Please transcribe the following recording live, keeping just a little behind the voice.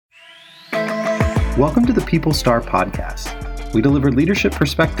Welcome to the People Star podcast. We deliver leadership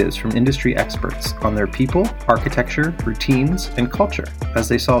perspectives from industry experts on their people, architecture, routines, and culture as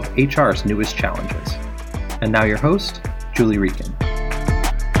they solve HR's newest challenges. And now your host, Julie Rieken.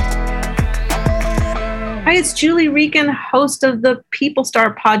 Hi, it's Julie Rieken, host of the People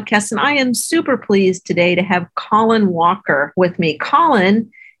Star podcast, and I am super pleased today to have Colin Walker with me.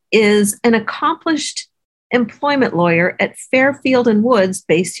 Colin is an accomplished employment lawyer at Fairfield and Woods,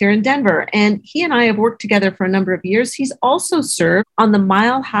 based here in Denver. And he and I have worked together for a number of years. He's also served on the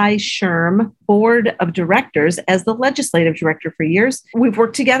Mile High SHRM Board of Directors as the legislative director for years. We've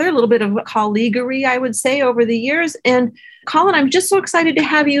worked together, a little bit of colleaguery, I would say, over the years. And Colin, I'm just so excited to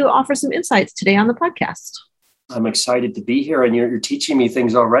have you offer some insights today on the podcast. I'm excited to be here, and you're teaching me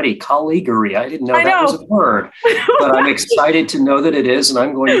things already. Colleaguery. I didn't know that was a word, but I'm excited to know that it is, and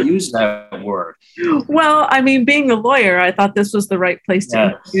I'm going to use that word. Well, I mean, being a lawyer, I thought this was the right place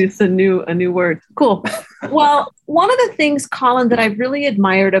to introduce a new word. Cool. Well, one of the things, Colin, that I've really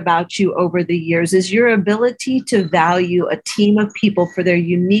admired about you over the years is your ability to value a team of people for their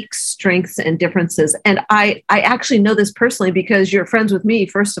unique strengths and differences. And I actually know this personally because you're friends with me,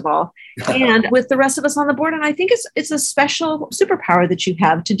 first of all, and with the rest of us on the board. And I think it's a special superpower that you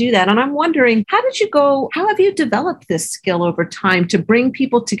have to do that. And I'm wondering, how have you developed this skill over time to bring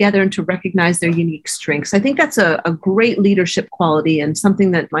people together and to recognize their unique strengths? I think that's a great leadership quality and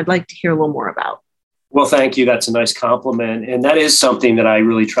something that I'd like to hear a little more about. Well, thank you. That's a nice compliment. And that is something that I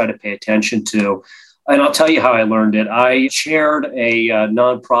really try to pay attention to. And I'll tell you how I learned it. I chaired a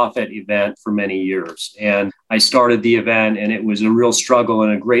nonprofit event for many years, and I started the event, and it was a real struggle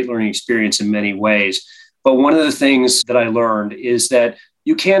and a great learning experience in many ways. But one of the things that I learned is that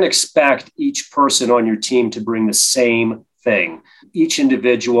you can't expect each person on your team to bring the same thing. Each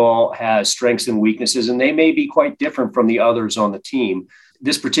individual has strengths and weaknesses, and they may be quite different from the others on the team.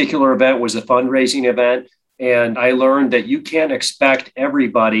 This particular event was a fundraising event, and I learned that you can't expect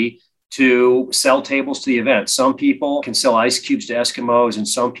everybody to sell tables to the event. Some people can sell ice cubes to Eskimos, and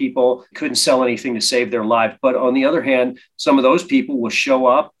some people couldn't sell anything to save their life. But on the other hand, some of those people will show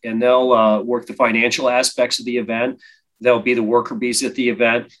up and they'll work the financial aspects of the event. They'll be the worker bees at the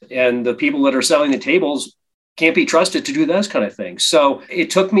event. And the people that are selling the tables can't be trusted to do those kind of things. So it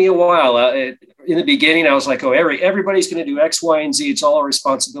took me a while. In the beginning, I was like, oh, everybody's going to do X, Y, and Z. It's all our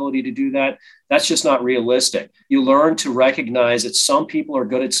responsibility to do that. That's just not realistic. You learn to recognize that some people are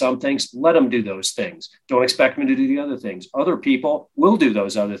good at some things. Let them do those things. Don't expect them to do the other things. Other people will do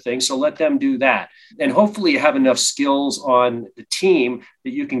those other things. So let them do that. And hopefully you have enough skills on the team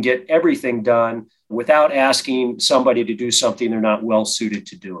that you can get everything done without asking somebody to do something they're not well suited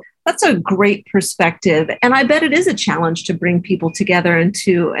to do it. That's a great perspective. And I bet it is a challenge to bring people together and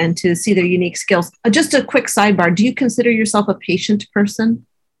to see their unique skills. Just a quick sidebar. Do you consider yourself a patient person?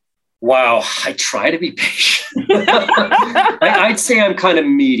 Wow. I try to be patient. I'd say I'm kind of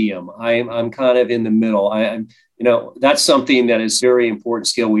medium. I'm kind of in the middle. That's something that is a very important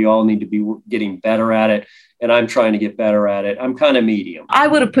skill. We all need to be getting better at it. And I'm trying to get better at it. I'm kind of medium. I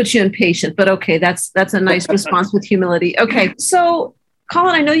would have put you in patient, but okay, that's a nice response with humility. Okay. So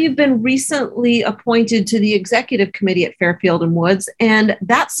Colin, I know you've been recently appointed to the executive committee at Fairfield and Woods, and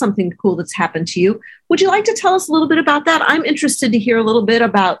that's something cool that's happened to you. Would you like to tell us a little bit about that? I'm interested to hear a little bit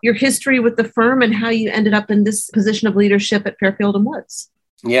about your history with the firm and how you ended up in this position of leadership at Fairfield and Woods.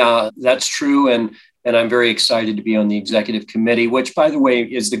 Yeah, that's true. And I'm very excited to be on the executive committee, which, by the way,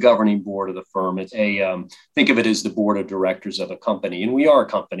 is the governing board of the firm. It's think of it as the board of directors of a company. And we are a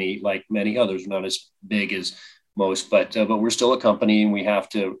company like many others, not as big as most, but we're still a company and we have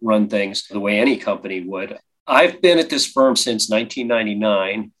to run things the way any company would. I've been at this firm since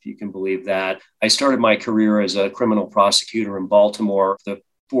 1999, if you can believe that. I started my career as a criminal prosecutor in Baltimore the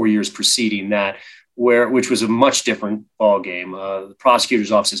 4 years preceding that, which was a much different ballgame. The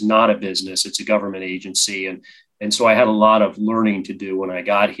prosecutor's office is not a business, it's a government agency. And so I had a lot of learning to do when I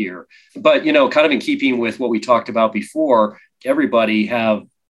got here. But, kind of in keeping with what we talked about before, everybody have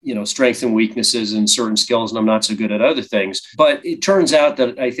strengths and weaknesses and certain skills, and I'm not so good at other things. But it turns out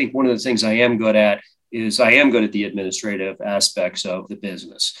that I think one of the things I am good at is I am good at the administrative aspects of the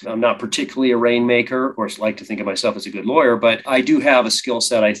business. I'm not particularly a rainmaker. Of course, I like to think of myself as a good lawyer, but I do have a skill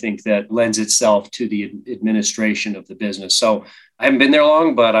set, I think, that lends itself to the administration of the business. So I haven't been there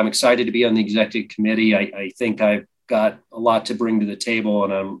long, but I'm excited to be on the executive committee. I think I've got a lot to bring to the table,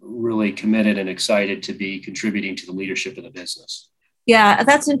 and I'm really committed and excited to be contributing to the leadership of the business. Yeah,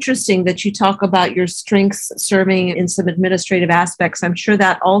 that's interesting that you talk about your strengths serving in some administrative aspects. I'm sure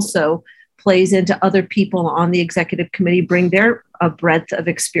that also plays into other people on the executive committee bring their breadth of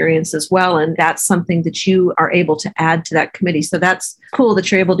experience as well. And that's something that you are able to add to that committee. So that's cool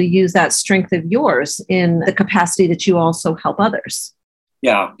that you're able to use that strength of yours in the capacity that you also help others.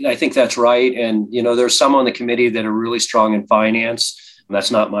 Yeah, I think that's right. And, there's some on the committee that are really strong in finance.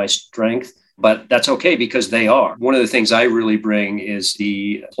 That's not my strength, but that's okay because they are. One of the things I really bring is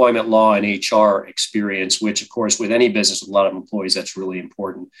the employment law and HR experience, which, of course, with any business with a lot of employees, that's really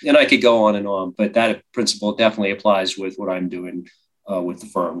important. And I could go on, but that principle definitely applies with what I'm doing with the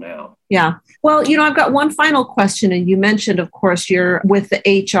firm now. Yeah. Well, I've got one final question. And you mentioned, of course, you're with the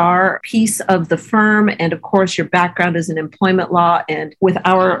HR piece of the firm. And of course, your background is in employment law. And with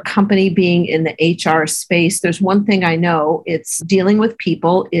our company being in the HR space, there's one thing I know, it's dealing with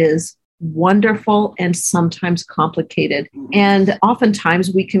people is wonderful and sometimes complicated. And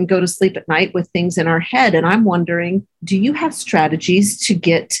oftentimes we can go to sleep at night with things in our head. And I'm wondering, do you have strategies to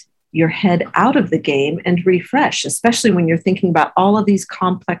get your head out of the game and refresh, especially when you're thinking about all of these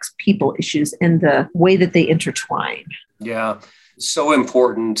complex people issues and the way that they intertwine? Yeah, so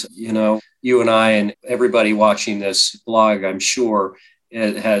important. You and I and everybody watching this blog, I'm sure,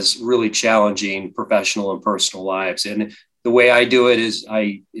 has really challenging professional and personal lives. And the way I do it is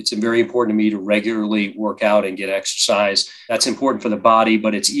it's very important to me to regularly work out and get exercise. That's important for the body,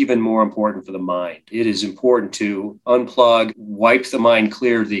 but it's even more important for the mind. It is important to unplug, wipe the mind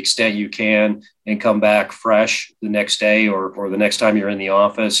clear to the extent you can, and come back fresh the next day or the next time you're in the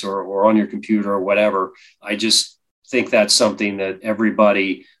office or on your computer or whatever. I just think that's something that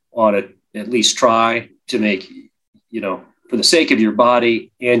everybody ought to at least try to make, for the sake of your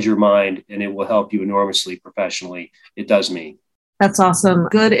body and your mind, and it will help you enormously professionally. It does me. That's awesome.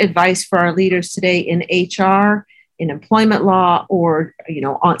 Good advice for our leaders today in HR, in employment law, or,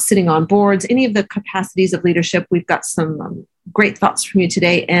 sitting on boards, any of the capacities of leadership. We've got some great thoughts from you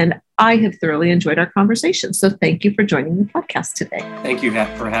today, and I have thoroughly enjoyed our conversation. So thank you for joining the podcast today. Thank you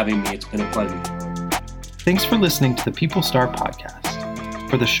for having me. It's been a pleasure. Thanks for listening to the People Star podcast.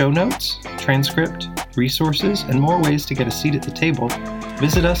 For the show notes, transcript, resources, and more ways to get a seat at the table,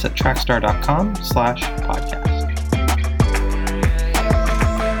 visit us at trackstar.com/podcast.